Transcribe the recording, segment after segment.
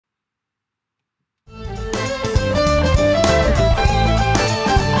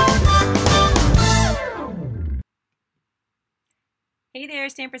Hey there,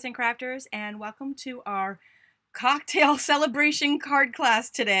 Stampers and Crafters, and welcome to our cocktail celebration card class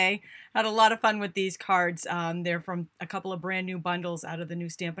today. Had a lot of fun with these cards. They're from a couple of brand new bundles out of the new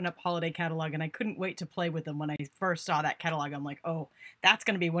Stampin' Up! Holiday catalog, and I couldn't wait to play with them when I first saw that catalog. I'm like, oh, that's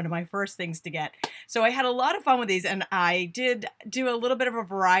going to be one of my first things to get. So I had a lot of fun with these, and I did do a little bit of a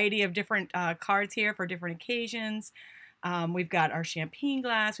variety of different cards here for different occasions. We've got our champagne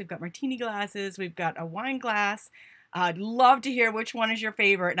glass, we've got martini glasses, we've got a wine glass. I'd love to hear which one is your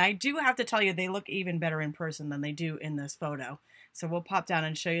favorite. And I do have to tell you, they look even better in person than they do in this photo. So we'll pop down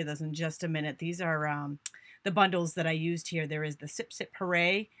and show you those in just a minute. These are the bundles that I used here. There is the Sip Sip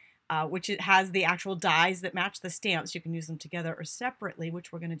Hooray, which it has the actual dies that match the stamps. You can use them together or separately,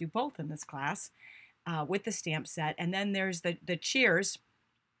 which we're going to do both in this class with the stamp set. And then there's the Cheers.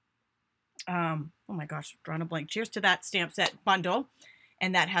 Oh my gosh, drawing a blank. Cheers to that stamp set bundle.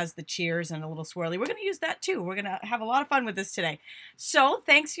 And that has the cheers and a little swirly. We're going to use that too. We're going to have a lot of fun with this today. So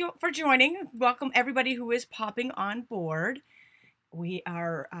thanks for joining. Welcome everybody who is popping on board. We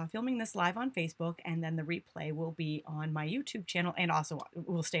are filming this live on Facebook, and then the replay will be on my YouTube channel, and also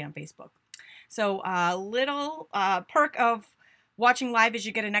will stay on Facebook. So a little perk of watching live is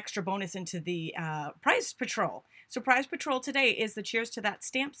you get an extra bonus into the Prize Patrol. So Prize Patrol today is the Cheers to That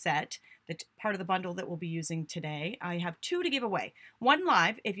stamp set, the part of the bundle that we'll be using today. I have two to give away. One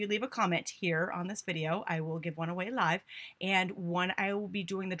live, if you leave a comment here on this video, I will give one away live, and one I will be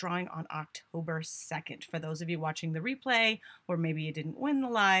doing the drawing on October 2nd. For those of you watching the replay, or maybe you didn't win the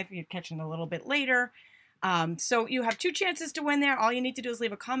live, you're catching it a little bit later. So you have two chances to win there. All you need to do is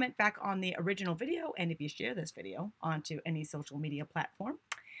leave a comment back on the original video, and if you share this video onto any social media platform,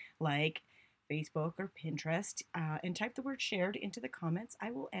 like Facebook or Pinterest, and type the word shared into the comments,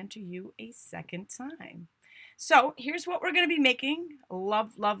 I will enter you a second time. So here's what we're going to be making.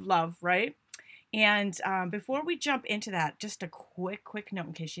 Love, love, love, right? And before we jump into that, just a quick note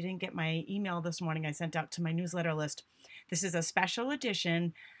in case you didn't get my email this morning I sent out to my newsletter list. This is a special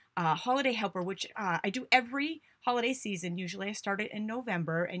edition holiday helper, which I do every holiday season. Usually I start it in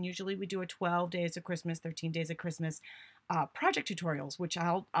November, and usually we do a 12 days of Christmas, 13 days of Christmas project tutorials, which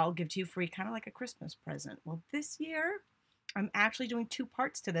I'll give to you free, kind of like a Christmas present. Well, this year I'm actually doing two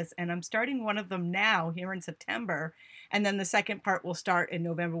parts to this, and I'm starting one of them now here in September, and then the second part will start in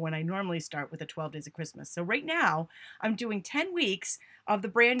November when I normally start with the 12 days of Christmas. So right now I'm doing 10 weeks of the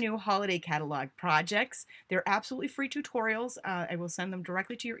brand new holiday catalog projects. They're absolutely free tutorials. I will send them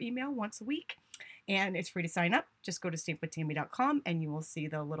directly to your email once a week, and it's free to sign up. Just go to stampwithtami.com and you will see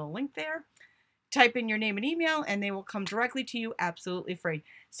the little link there. Type in your name and email, and they will come directly to you, absolutely free.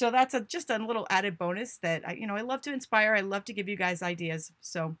 So that's just a little added bonus that I love to inspire. I love to give you guys ideas.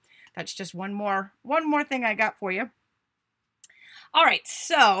 So that's just one more thing I got for you. All right,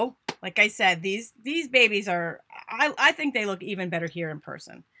 so like I said, these babies are, I think they look even better here in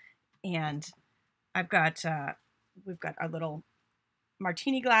person. And we've got our little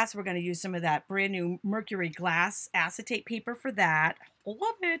martini glass. We're going to use some of that brand new Mercury glass acetate paper for that.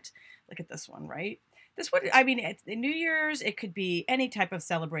 Love it. Look at this one, right? This one, I mean, it's New Year's, it could be any type of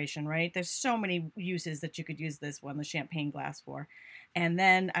celebration, right? There's so many uses that you could use this one, the champagne glass, for. And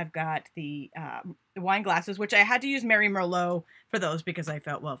then I've got the wine glasses, which I had to use Mary Merlot for those because I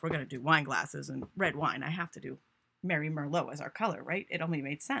felt, well, if we're going to do wine glasses and red wine, I have to do Mary Merlot as our color, right? It only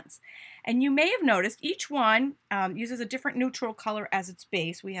made sense. And you may have noticed each one uses a different neutral color as its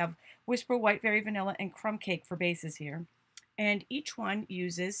base. We have Whisper White, Very Vanilla, and Crumb Cake for bases here. And each one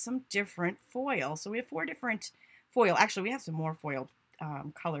uses some different foil. So we have 4 different foil. Actually, we have some more foil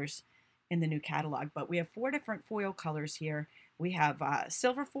colors in the new catalog, but we have 4 different foil colors here. We have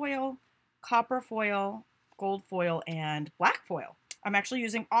silver foil, copper foil, gold foil, and black foil. I'm actually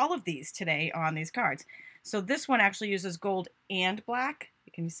using all of these today on these cards. So this one actually uses gold and black.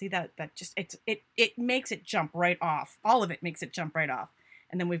 Can you see that? That just it makes it jump right off. All of it makes it jump right off.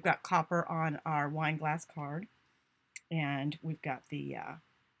 And then we've got copper on our wine glass card, and we've got the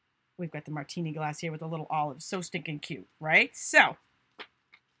martini glass here with a little olive. So stinking cute, right? So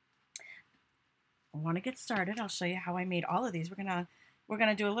I want to get started. I'll show you how I made all of these. We're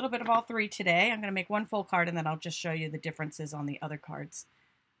gonna do a little bit of all 3 today. I'm gonna make one full card, and then I'll just show you the differences on the other cards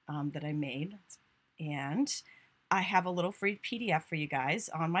that I made. And I have a little free PDF for you guys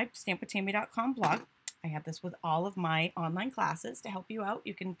on my stampwithtami.com blog. I have this with all of my online classes to help you out.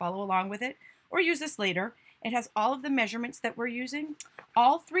 You can follow along with it or use this later. It has all of the measurements that we're using.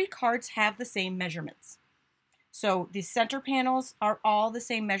 All 3 cards have the same measurements. So the center panels are all the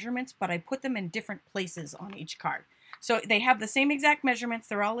same measurements, but I put them in different places on each card. So they have the same exact measurements.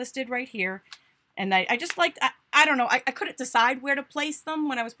 They're all listed right here. And I just liked, I don't know, I couldn't decide where to place them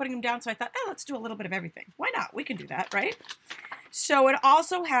when I was putting them down, so I thought, oh, let's do a little bit of everything. Why not? We can do that, right? So it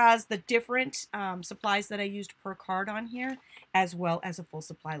also has the different supplies that I used per card on here, as well as a full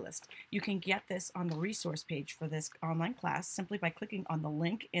supply list. You can get this on the resource page for this online class simply by clicking on the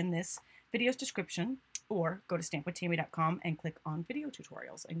link in this video's description, or go to stampwithtami.com and click on video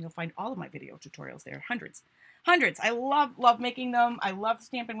tutorials, and you'll find all of my video tutorials there. Hundreds. I love making them. I love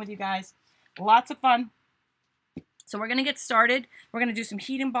stamping with you guys. Lots of fun. So we're going to get started. We're going to do some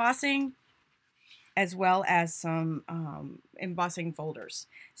heat embossing as well as some embossing folders.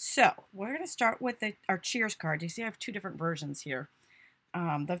 So we're going to start with our Cheers card. You see I have two different versions here.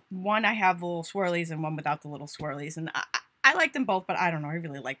 The one I have the little swirlies and one without the little swirlies. And I like them both, but I don't know. I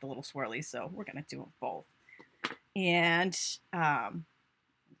really like the little swirlies, so we're going to do them both. And just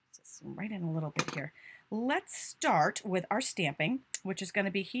zoom right in a little bit here. Let's start with our stamping, which is going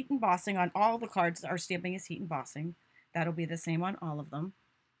to be heat embossing on all the cards. Our stamping is heat embossing. That'll be the same on all of them.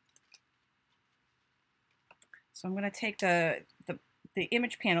 So I'm going to take the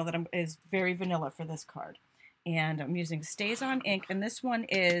image panel that is very vanilla for this card. And I'm using StazOn ink, and this one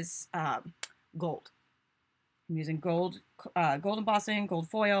is gold. I'm using gold embossing, gold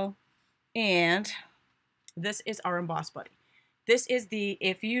foil, and this is our Emboss Buddy. This is the,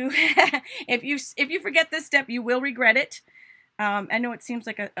 if you if you forget this step, you will regret it. I know it seems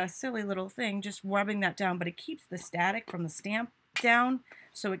like a silly little thing, just rubbing that down, but it keeps the static from the stamp down,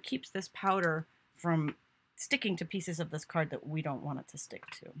 so it keeps this powder from sticking to pieces of this card that we don't want it to stick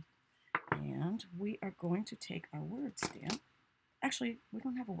to. And we are going to take our word stamp. Actually, we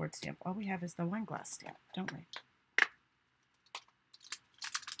don't have a word stamp. All we have is the wine glass stamp, don't we?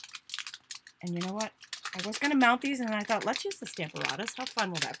 And you know what? I was going to mount these, and I thought, let's use the Stamparatus. How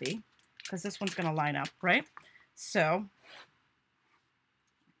fun will that be? Because this one's going to line up, right? So,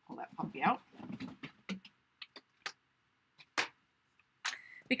 pull that puppy out.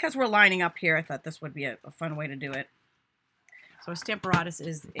 Because we're lining up here, I thought this would be a fun way to do it. So a Stamparatus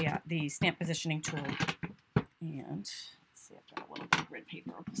is the stamp positioning tool. And let's see, I've got a little bit of grid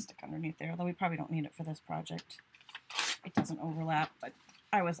paper I'll stick underneath there, although we probably don't need it for this project. It doesn't overlap, but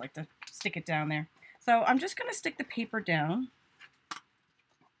I always like to stick it down there. So I'm just going to stick the paper down.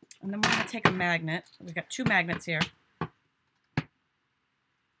 And then we're going to take a magnet. We've got two magnets here.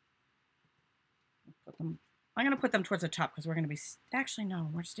 I'm going to put them towards the top because we're going to be, actually no,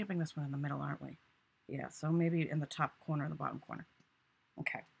 we're stamping this one in the middle, aren't we? Yeah, so maybe in the top corner and the bottom corner.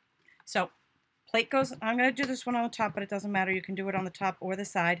 Okay, so plate goes, I'm going to do this one on the top, but it doesn't matter. You can do it on the top or the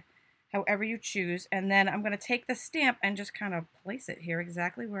side, however you choose. And then I'm going to take the stamp and just kind of place it here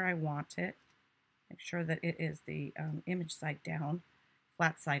exactly where I want it. Make sure that it is the image side down,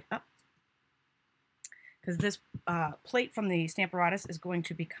 flat side up. Because this plate from the Stamparatus is going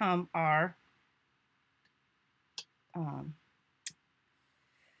to become our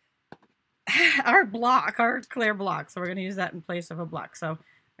block, our clear block. So we're going to use that in place of a block. So I'm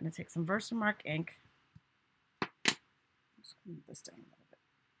going to take some Versamark ink. Just move this down a little bit.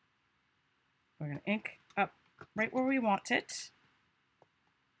 We're going to ink up right where we want it.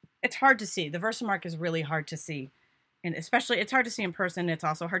 It's hard to see. The Versamark is really hard to see. And especially, it's hard to see in person. It's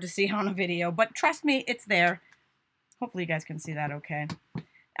also hard to see on a video. But trust me, it's there. Hopefully you guys can see that okay.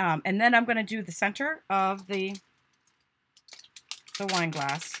 And then I'm going to do the center of the wine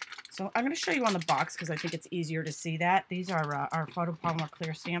glass. So I'm going to show you on the box because I think it's easier to see that. These are our photopolymer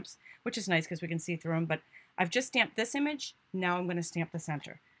clear stamps, which is nice because we can see through them. But I've just stamped this image. Now I'm going to stamp the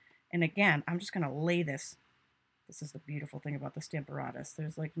center. And again, I'm just going to lay this. This is the beautiful thing about the Stamparatus.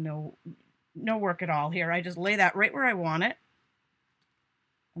 There's like no work at all here. I just lay that right where I want it.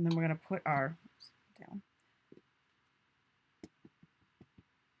 And then we're going to put our, down.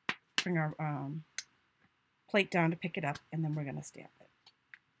 Bring our plate down to pick it up, and then we're going to stamp it.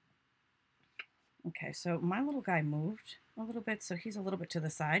 Okay, so my little guy moved a little bit, so he's a little bit to the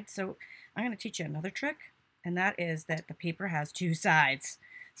side. So I'm going to teach you another trick, and that is that the paper has two sides.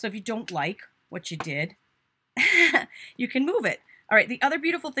 So if you don't like what you did, you can move it. All right, the other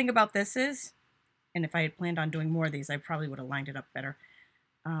beautiful thing about this is, and if I had planned on doing more of these, I probably would have lined it up better,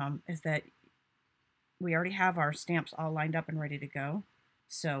 is that we already have our stamps all lined up and ready to go.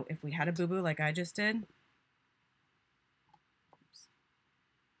 So if we had a boo-boo like I just did,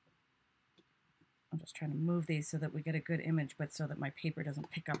 I'm just trying to move these so that we get a good image, but so that my paper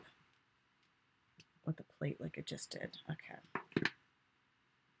doesn't pick up with the plate like it just did. Okay.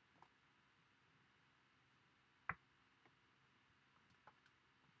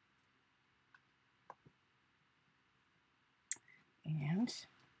 And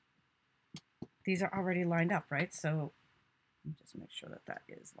these are already lined up, right? So just make sure that that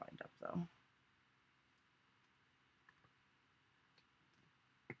is lined up though.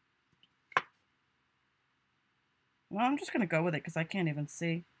 Well, I'm just going to go with it because I can't even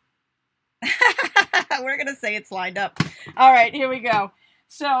see. We're going to say it's lined up. All right, here we go.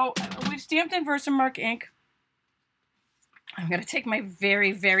 So we've stamped in Versamark ink. I'm going to take my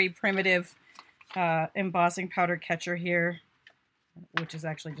very, very primitive embossing powder catcher here, which is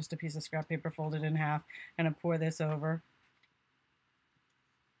actually just a piece of scrap paper folded in half, and pour this over.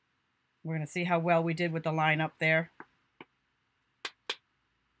 We're going to see how well we did with the line up there,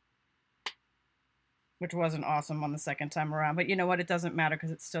 which wasn't awesome on the second time around. But you know what? It doesn't matter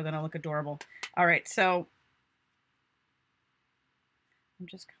because it's still going to look adorable. All right, so I'm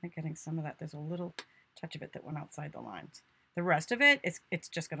just kind of getting some of that. There's a little touch of it that went outside the lines. The rest of it, it's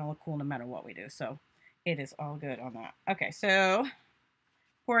just going to look cool no matter what we do. So it is all good on that. Okay, so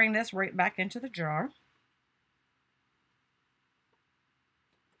pouring this right back into the jar.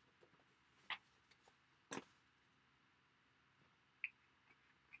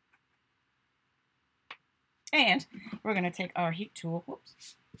 And we're going to take our heat tool.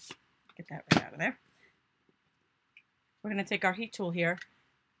 Whoops. Get that right out of there. We're going to take our heat tool here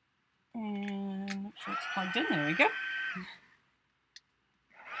and make sure it's plugged in. There we go.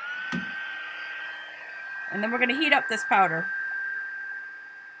 And then we're going to heat up this powder.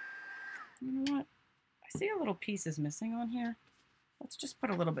 You know what? I see a little piece is missing on here. Let's just put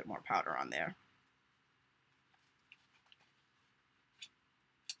a little bit more powder on there.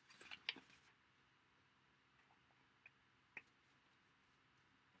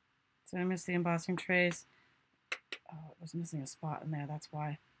 So I missed the embossing trays. Oh, it was missing a spot in there. That's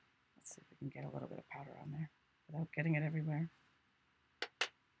why. Let's see if we can get a little bit of powder on there without getting it everywhere.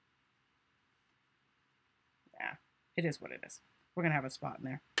 Yeah, it is what it is. We're going to have a spot in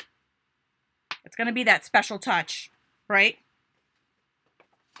there. It's going to be that special touch, right?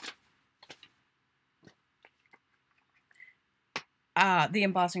 The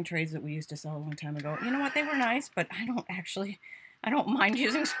embossing trays that we used to sell a long time ago. You know what? They were nice, but I don't mind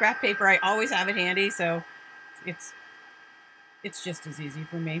using scrap paper. I always have it handy, so it's just as easy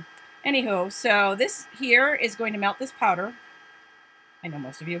for me. Anywho, so this here is going to melt this powder. I know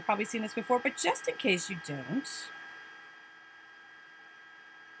most of you have probably seen this before, but just in case you don't.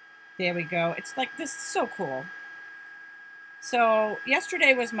 There we go. It's like, this is so cool. So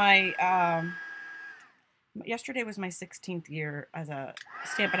yesterday was my 16th year as a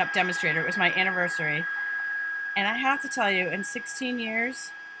Stampin' Up demonstrator. It was my anniversary. And I have to tell you, in 16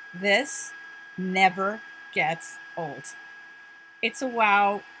 years, this never gets old. It's a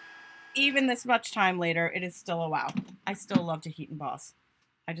wow. Even this much time later, it is still a wow. I still love to heat emboss.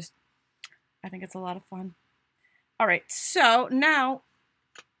 I think it's a lot of fun. All right, so now,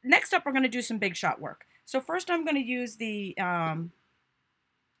 next up, we're going to do some big shot work. So first I'm going to use the, yeah,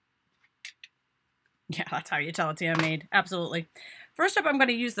 that's how you tell it's handmade. Absolutely. First up, I'm going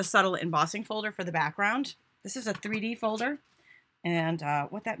to use the subtle embossing folder for the background. This is a 3D folder, and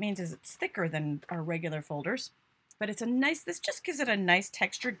what that means is it's thicker than our regular folders, but it's a nice, this just gives it a nice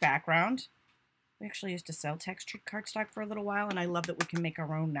textured background. We actually used to sell textured cardstock for a little while, and I love that we can make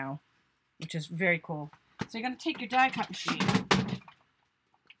our own now, which is very cool. So you're going to take your die cut machine.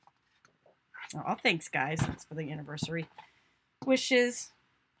 Oh, thanks, guys. Thanks for the anniversary wishes.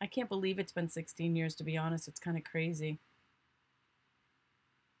 I can't believe it's been 16 years, to be honest. It's kind of crazy.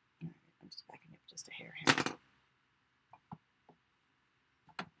 I'm just backing up just a hair here.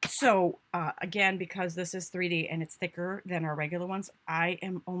 So, again, because this is 3D and it's thicker than our regular ones, I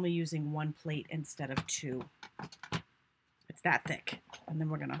am only using one plate instead of two. It's that thick. And then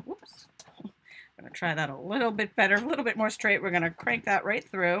we're going to, whoops, I'm going to try that a little bit better, a little bit more straight. We're going to crank that right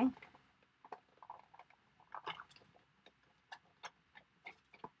through.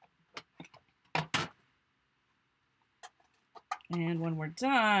 And when we're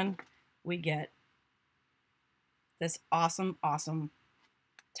done, we get this awesome, awesome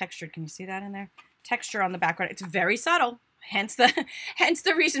textured. Can you see that in there? Texture on the background. It's very subtle. Hence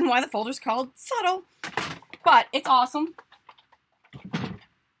the reason why the folder's called subtle. But it's awesome.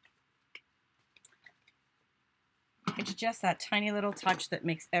 It's just that tiny little touch that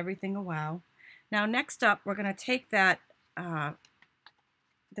makes everything a wow. Now next up, we're going to take that,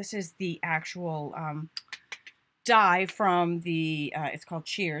 this is the actual die from the, it's called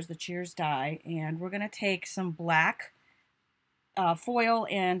Cheers, the Cheers die, and we're going to take some black foil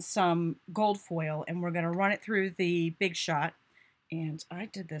and some gold foil, and we're going to run it through the Big Shot. And I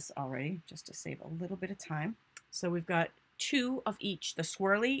did this already just to save a little bit of time. So we've got two of each, the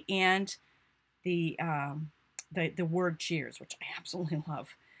swirly and the word Cheers, which I absolutely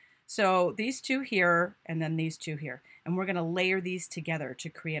love. So these two here, and then these two here. And we're going to layer these together to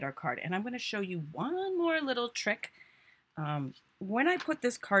create our card. And I'm going to show you one more little trick. When I put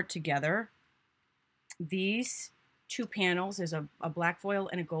this card together, these two panels, there's a black foil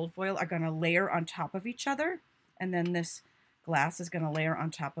and a gold foil, are going to layer on top of each other. And then this glass is going to layer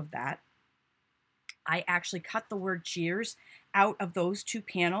on top of that. I actually cut the word cheers out of those two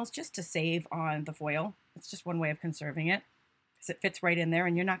panels just to save on the foil. It's just one way of conserving it because it fits right in there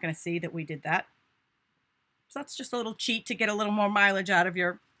and you're not going to see that we did that. So that's just a little cheat to get a little more mileage out of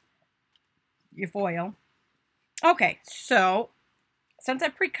your foil. Okay, so since I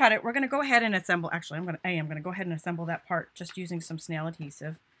pre-cut it, we're going to go ahead and assemble. Actually, I am going to go ahead and assemble that part just using some snail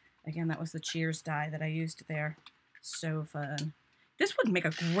adhesive. Again, that was the cheers die that I used there. So fun. This would make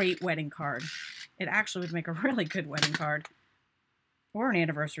a great wedding card. It actually would make a really good wedding card. Or an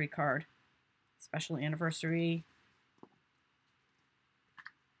anniversary card. Special anniversary.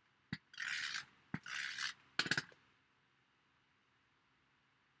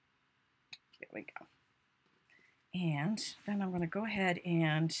 There we go. And then I'm going to go ahead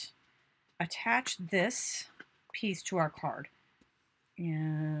and attach this piece to our card.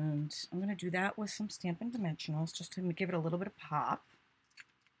 And I'm going to do that with some Stampin' Dimensionals just to give it a little bit of pop.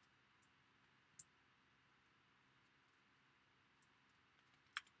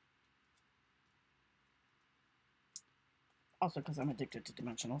 Also because I'm addicted to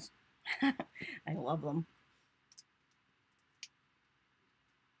dimensionals. I love them.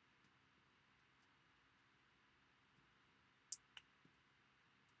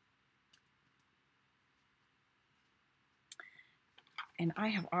 And I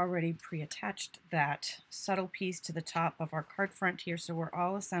have already pre-attached that subtle piece to the top of our card front here, so we're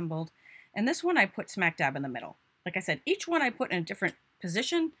all assembled. And this one I put smack dab in the middle. Like I said, each one I put in a different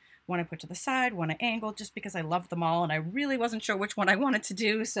position. One I put to the side, one I angled, just because I loved them all, and I really wasn't sure which one I wanted to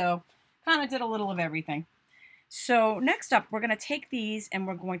do, so kind of did a little of everything. So next up, we're going to take these and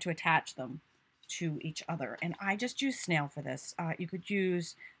we're going to attach them to each other. And I just use snail for this. You could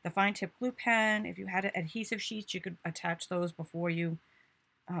use the fine tip glue pen. If you had adhesive sheets, you could attach those before you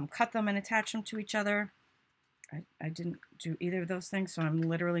cut them and attach them to each other. I didn't do either of those things, so I'm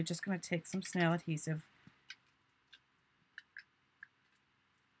literally just going to take some snail adhesive.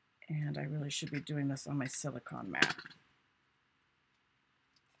 And I really should be doing this on my silicone mat.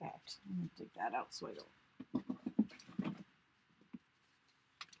 In fact, let me dig that out so I don't.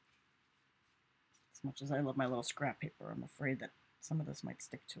 As much as I love my little scrap paper, I'm afraid that some of this might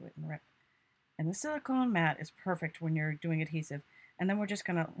stick to it and rip. And the silicone mat is perfect when you're doing adhesive. And then we're just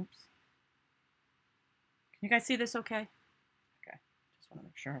gonna, oops. Can you guys see this okay? Okay, just want to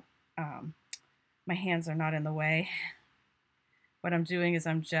make sure my hands are not in the way. What I'm doing is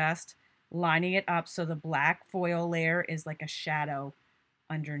I'm just lining it up so the black foil layer is like a shadow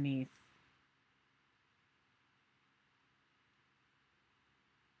underneath.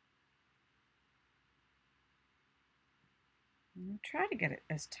 And try to get it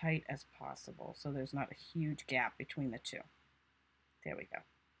as tight as possible so there's not a huge gap between the two. There we go.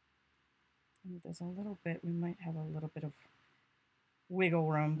 And there's a little bit, we might have a little bit of wiggle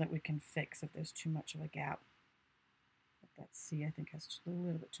room that we can fix if there's too much of a gap. But that C, I think, has a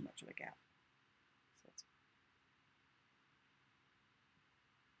little bit too much of a gap.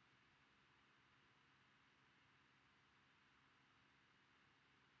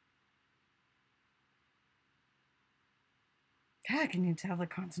 God, can you tell the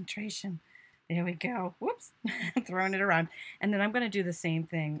concentration? There we go. Whoops, throwing it around. And then I'm going to do the same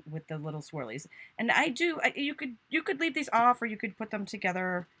thing with the little swirlies. And you could leave these off, or you could put them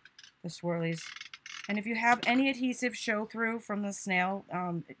together, the swirlies. And if you have any adhesive show through from the snail,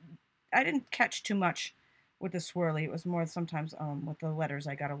 I didn't catch too much with the swirly. It was more sometimes with the letters,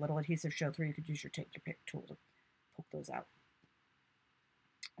 I got a little adhesive show through. You could use your take your pick tool to poke those out.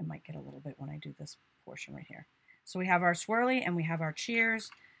 I might get a little bit when I do this portion right here. So we have our swirly and we have our cheers.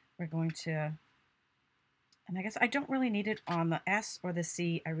 We're going to, and I guess I don't really need it on the S or the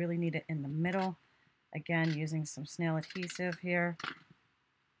C. I really need it in the middle. Again, using some snail adhesive here.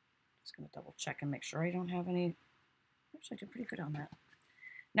 Just going to double check and make sure I don't have any. Actually, I did pretty good on that.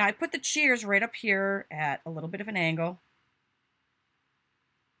 Now I put the cheers right up here at a little bit of an angle.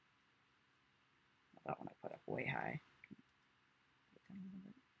 That one I put up way high.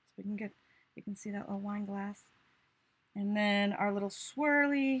 So we can get, you can see that little wine glass. And then our little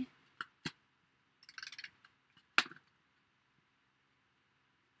swirly.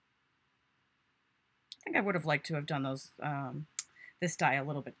 I think I would have liked to have done those this die a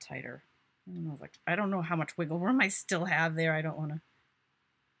little bit tighter. I don't know how much wiggle room I still have there. I don't want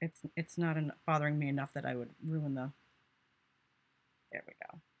to. It's not bothering me enough that I would ruin the. There we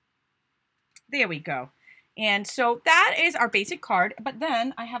go. There we go. And so that is our basic card. But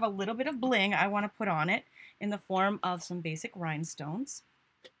then I have a little bit of bling I want to put on it in the form of some basic rhinestones.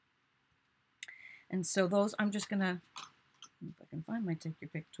 And so those, I'm just going to, if I can find my take your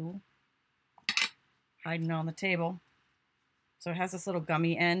pick tool, hiding on the table. So it has this little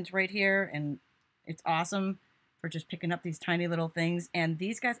gummy end right here, and it's awesome for just picking up these tiny little things. And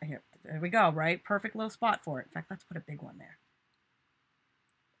these guys, here, there we go, right? Perfect little spot for it. In fact, let's put a big one there.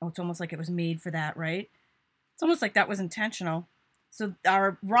 Oh, it's almost like it was made for that, right? It's almost like that was intentional. So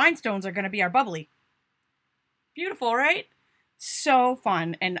our rhinestones are going to be our bubbly. Beautiful, right? So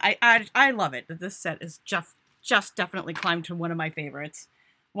fun. And I love it. This set is just definitely climbed to one of my favorites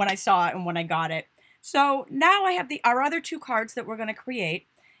when I saw it and when I got it. So now I have our other two cards that we're going to create.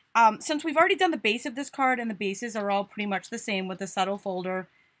 Since we've already done the base of this card, and the bases are all pretty much the same with the subtle folder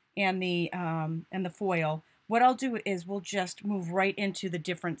and the foil, what I'll do is we'll just move right into the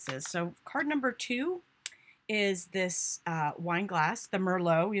differences. So card number 2 is this wine glass, the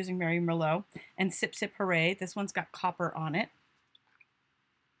Merlot, using Mary Merlot, and Sip Sip Hooray. This one's got copper on it.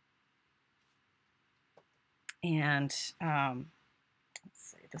 And let's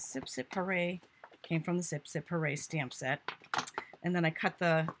see, the Sip Sip Hooray came from the Sip Sip Hooray stamp set. And then I cut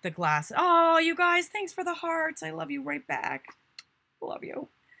the glass. Oh, you guys, thanks for the hearts. I love you right back. Love you.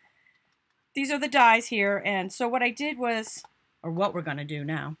 These are the dies here. And so what I did was, or what we're going to do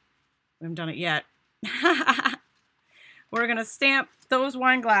now, we haven't done it yet. We're going to stamp those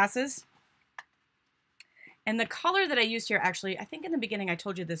wine glasses. And the color that I used here, actually, I think in the beginning I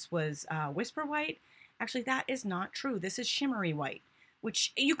told you this was Whisper White. Actually, that is not true. This is Shimmery White,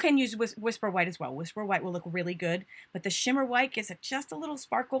 which you can use Whisper White as well. Whisper White will look really good, but the Shimmer White gives it just a little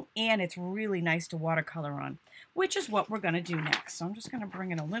sparkle, and it's really nice to watercolor on, which is what we're going to do next. So I'm just going to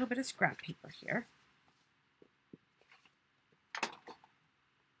bring in a little bit of scrap paper here.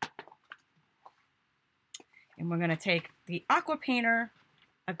 And we're going to take the aqua painter.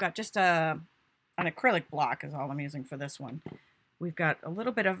 I've got just an acrylic block is all I'm using for this one. We've got a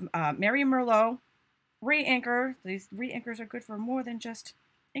little bit of Mary Merlot re-inker. These re-inkers are good for more than just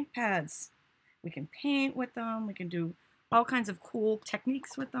ink pads. We can paint with them. We can do all kinds of cool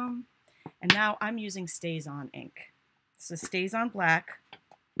techniques with them. And now I'm using StazOn ink. This is StazOn Black.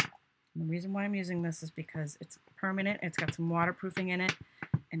 And the reason why I'm using this is because it's permanent. It's got some waterproofing in it,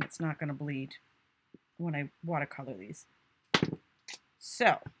 and it's not going to bleed when I watercolor these.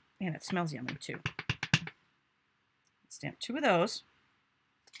 So, and it smells yummy too. Stamp 2 of those.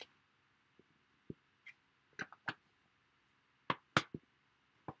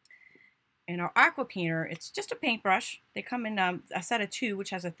 And our aqua painter, it's just a paintbrush. They come in a set of 2,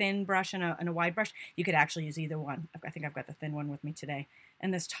 which has a thin brush and a wide brush. You could actually use either one. I think I've got the thin one with me today.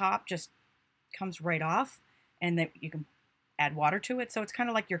 And this top just comes right off, and then you can add water to it. So it's kind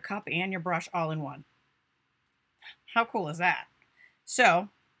of like your cup and your brush all in one. How cool is that? So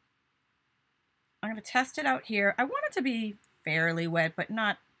I'm going to test it out here. I want it to be fairly wet, but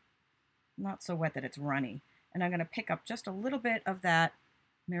not so wet that it's runny. And I'm going to pick up just a little bit of that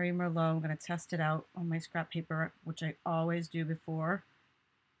Mary Merlot. I'm going to test it out on my scrap paper, which I always do before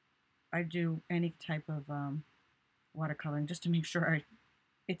I do any type of watercoloring, just to make sure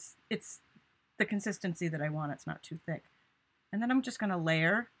it's the consistency that I want. It's not too thick. And then I'm just going to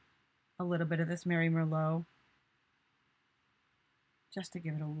layer a little bit of this Mary Merlot just to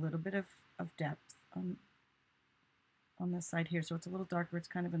give it a little bit of depth on this side here. So it's a little darker. It's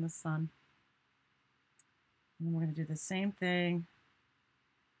kind of in the sun. And then we're going to do the same thing.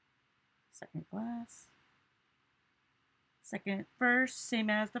 Second glass. Second first, same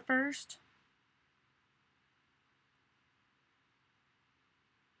as the first.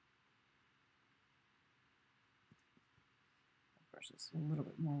 The brush is a little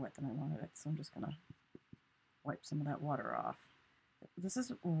bit more wet than I wanted it, so I'm just going to wipe some of that water off. This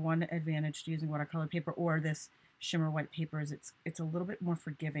is one advantage to using watercolor paper or this shimmer white paper is it's a little bit more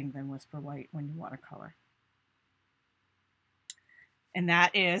forgiving than Whisper White when you watercolor. And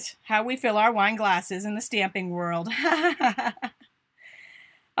that is how we fill our wine glasses in the stamping world.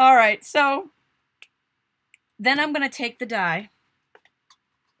 All right, so then I'm going to take the die.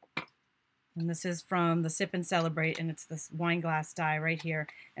 And this is from the Sip and Celebrate, and it's this wine glass die right here.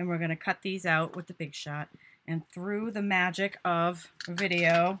 And we're going to cut these out with the Big Shot. And through the magic of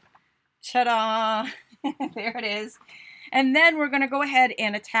video, ta-da, there it is. And then we're going to go ahead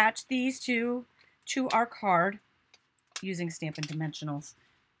and attach these two to our card using Stampin' Dimensionals.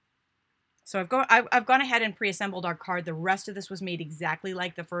 So I've gone ahead and pre-assembled our card. The rest of this was made exactly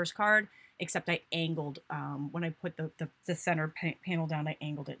like the first card, except I angled, when I put the center panel down, I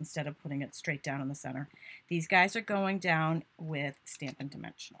angled it instead of putting it straight down in the center. These guys are going down with Stampin'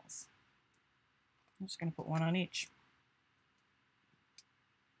 Dimensionals. I'm just going to put one on each.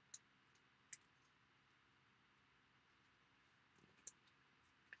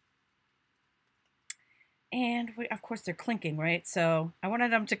 And of course they're clinking, right? So I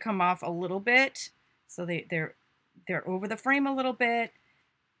wanted them to come off a little bit. So they're over the frame a little bit.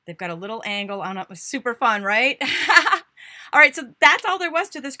 They've got a little angle on it. It was super fun, right? All right, so that's all there was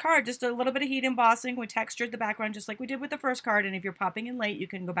to this card. Just a little bit of heat embossing. We textured the background just like we did with the first card. And if you're popping in late, you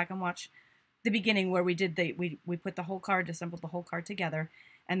can go back and watch the beginning where we did we put the whole card, assembled the whole card together.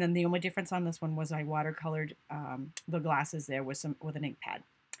 And then the only difference on this one was I watercolored the glasses there with an ink pad.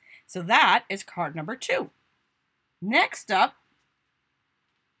 So that is card number 2. Next up,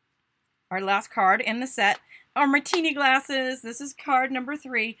 our last card in the set are martini glasses. This is card number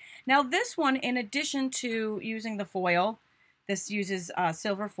 3. Now this one, in addition to using the foil, this uses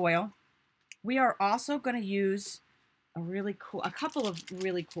silver foil. We are also going to use a couple of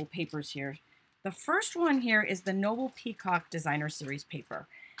really cool papers here. The first one here is the Noble Peacock Designer Series paper.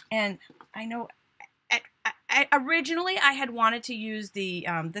 And I know originally I had wanted to use the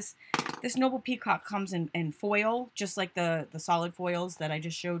this Noble Peacock comes in foil, just like the solid foils that I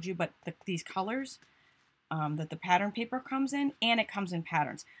just showed you, but these colors that the pattern paper comes in, and it comes in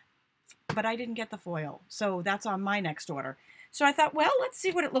patterns. But I didn't get the foil, so that's on my next order. So I thought, well, let's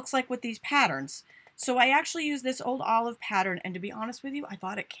see what it looks like with these patterns. So I actually used this old olive pattern, and to be honest with you, I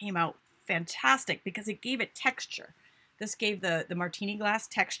thought it came out fantastic because it gave it texture. This gave the martini glass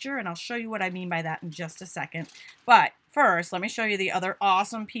texture, and I'll show you what I mean by that in just a second. But first, let me show you the other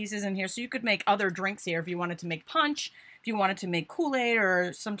awesome pieces in here. So you could make other drinks here if you wanted to make punch, if you wanted to make Kool-Aid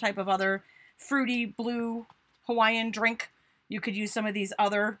or some type of other fruity blue Hawaiian drink. You could use some of these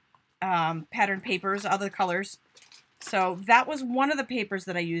other pattern papers, other colors. So that was one of the papers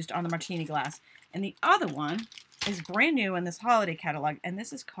that I used on the martini glass. And the other one is brand new in this holiday catalog, and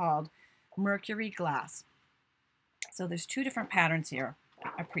this is called Mercury Glass. So there's 2 different patterns here.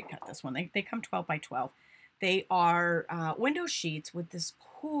 I pre-cut this one. They come 12 by 12. They are window sheets with this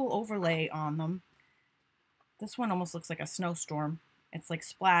cool overlay on them. This one almost looks like a snowstorm. It's like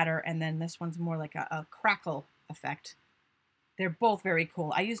splatter, and then this one's more like a crackle effect. They're both very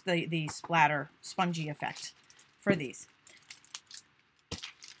cool. I used the splatter spongy effect for these.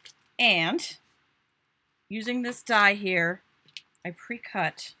 And using this die here, I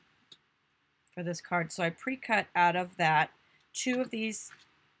pre-cut for this card. So I pre-cut out of that 2 of these,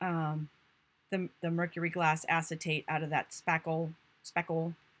 the Mercury Glass acetate out of that speckle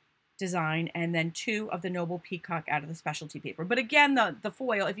design, and then 2 of the Noble Peacock out of the specialty paper. But again, the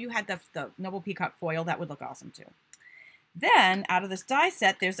foil, if you had the Noble Peacock foil, that would look awesome too. Then out of this die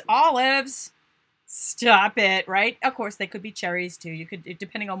set, there's olives. Stop it, right? Of course, they could be cherries too. You could,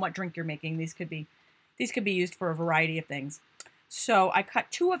 depending on what drink you're making, these could be used for a variety of things. So I cut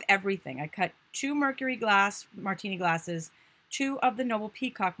 2 of everything. I cut 2 Mercury Glass martini glasses, 2 of the Noble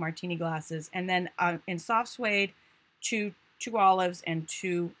Peacock martini glasses, and then in soft suede, 2 olives and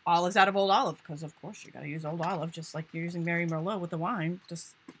 2 olives out of old olive, because of course you got to use old olive, just like you're using Mary Merlot with the wine.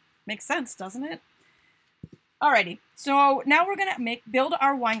 Just makes sense, doesn't it? Alrighty, so now we're gonna build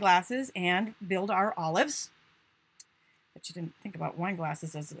our wine glasses and build our olives. But you didn't think about wine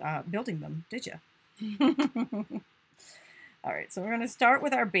glasses as building them, did you? All right, so we're going to start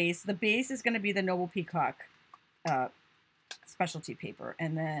with our base. The base is going to be the Noble Peacock specialty paper.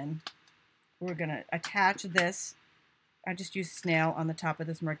 And then we're going to attach this. I just used snail on the top of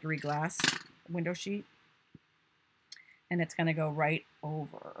this Mercury Glass window sheet. And it's going to go right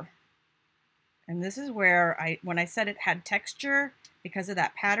over. And this is where when I said it had texture, because of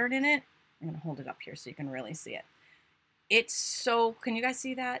that pattern in it, I'm going to hold it up here so you can really see it. It's so, can you guys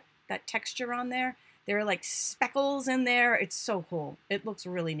see that texture on there? There are like speckles in there. It's so cool. It looks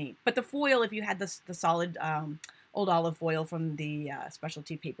really neat. But the foil, if you had the solid old olive foil from the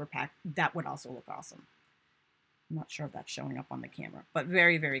specialty paper pack, that would also look awesome. I'm not sure if that's showing up on the camera, but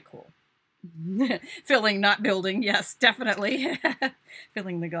very, very cool. Filling, not building. Yes, definitely.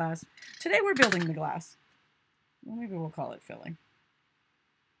 Filling the glass. Today we're building the glass. Well, maybe we'll call it filling.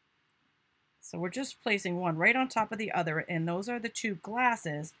 So we're just placing one right on top of the other, and those are the 2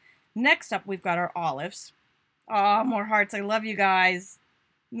 glasses. Next up, we've got our olives. Oh, more hearts. I love you guys.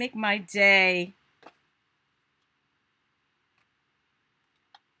 Make my day.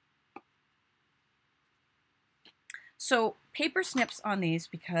 So paper snips on these,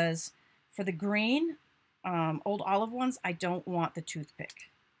 because for the green old olive ones, I don't want the toothpick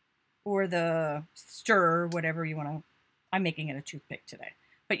or the stir, whatever you want to. I'm making it a toothpick today.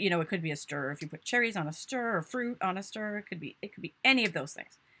 But you know, it could be a stir. If you put cherries on a stir or fruit on a stir, it could be any of those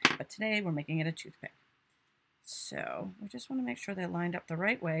things. But today we're making it a toothpick. So we just want to make sure they're lined up the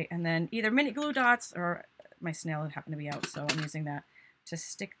right way. And then either mini glue dots, or my snail happened to be out, so I'm using that to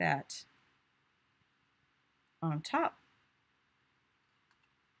stick that on top.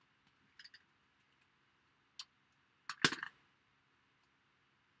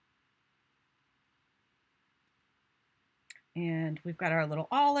 And we've got our little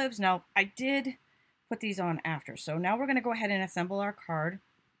olives. Now, I did put these on after. So now we're going to go ahead and assemble our card.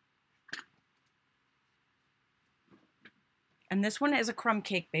 And this one is a crumb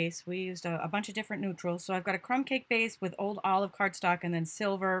cake base. We used a bunch of different neutrals. So I've got a crumb cake base with old olive cardstock and then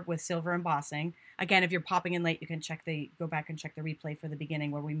silver with silver embossing. Again, if you're popping in late, you can go back and check the replay for the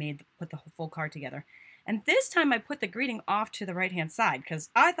beginning where we put the full card together. And this time I put the greeting off to the right-hand side because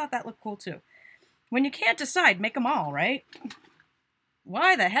I thought that looked cool too. When you can't decide, make them all, right?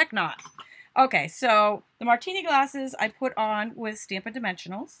 Why the heck not? Okay, so the martini glasses I put on with Stampin'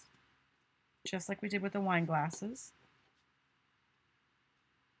 Dimensionals, just like we did with the wine glasses.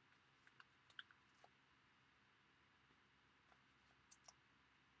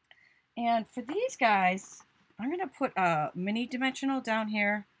 And for these guys, I'm going to put a mini dimensional down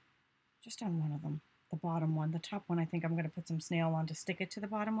here, just on one of them, the bottom one. The top one, I think I'm going to put some snail on to stick it to the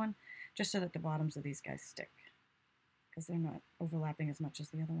bottom one, just so that the bottoms of these guys stick, because they're not overlapping as much as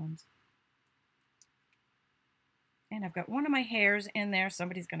the other ones. And I've got one of my hairs in there.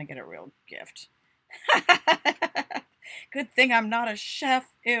 Somebody's going to get a real gift. Good thing I'm not a chef.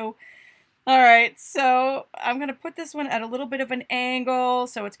 Ew. All right, so I'm going to put this one at a little bit of an angle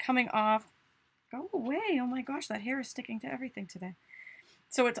so it's coming off. Go away. Oh my gosh, that hair is sticking to everything today.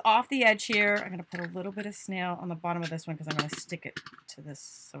 So it's off the edge here. I'm going to put a little bit of snail on the bottom of this one because I'm going to stick it to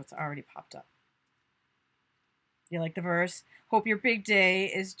this so it's already popped up. You like the verse? Hope your big day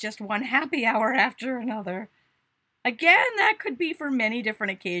is just one happy hour after another. Again, that could be for many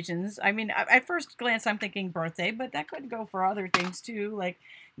different occasions. I mean, at first glance, I'm thinking birthday, but that could go for other things too, like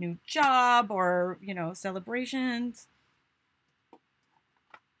new job or, you know, celebrations.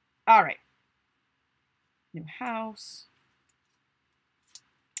 All right. New house.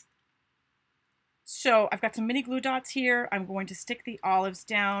 So I've got some mini glue dots here. I'm going to stick the olives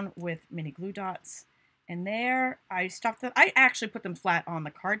down with mini glue dots. And there, I stuffed them. I actually put them flat on the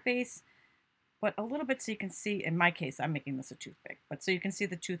card base, but a little bit so you can see, in my case, I'm making this a toothpick, but so you can see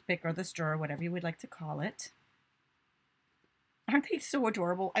the toothpick or the straw, whatever you would like to call it. Aren't they so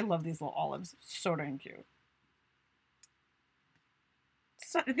adorable? I love these little olives. So darn cute.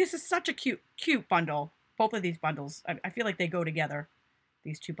 So, this is such a cute bundle. Both of these bundles, I feel like they go together,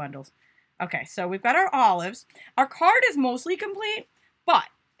 these two bundles. Okay, so we've got our olives. Our card is mostly complete, but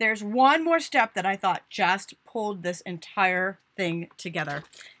there's one more step that I thought just pulled this entire thing together,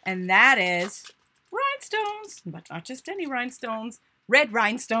 and that is rhinestones, but not just any rhinestones, red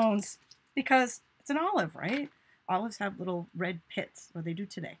rhinestones, because it's an olive, right? Olives have little red pits, or they do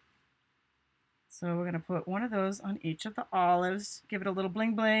today. So we're going to put one of those on each of the olives, give it a little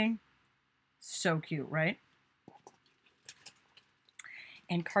bling bling. So cute, right?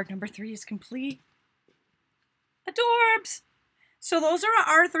 And card number 3 is complete. Adorbs! So those are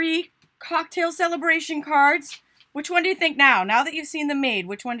our 3 cocktail celebration cards. Which one do you think now? Now that you've seen them made,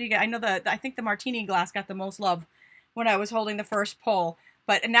 which one do you get? I know I think the martini glass got the most love when I was holding the first poll.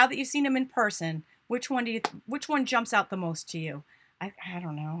 But now that you've seen them in person, which one jumps out the most to you? I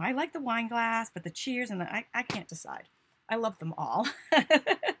don't know. I like the wine glass, but the cheers and I can't decide. I love them all.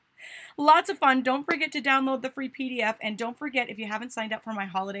 Lots of fun. Don't forget to download the free PDF. And don't forget, if you haven't signed up for my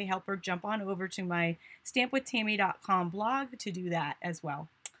holiday helper, jump on over to my stampwithtami.com blog to do that as well.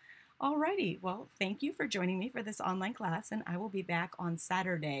 Alrighty. Well, thank you for joining me for this online class. And I will be back on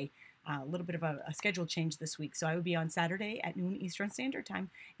Saturday. A little bit of a schedule change this week. So I will be on Saturday at noon Eastern Standard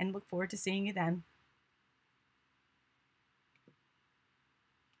Time. And look forward to seeing you then.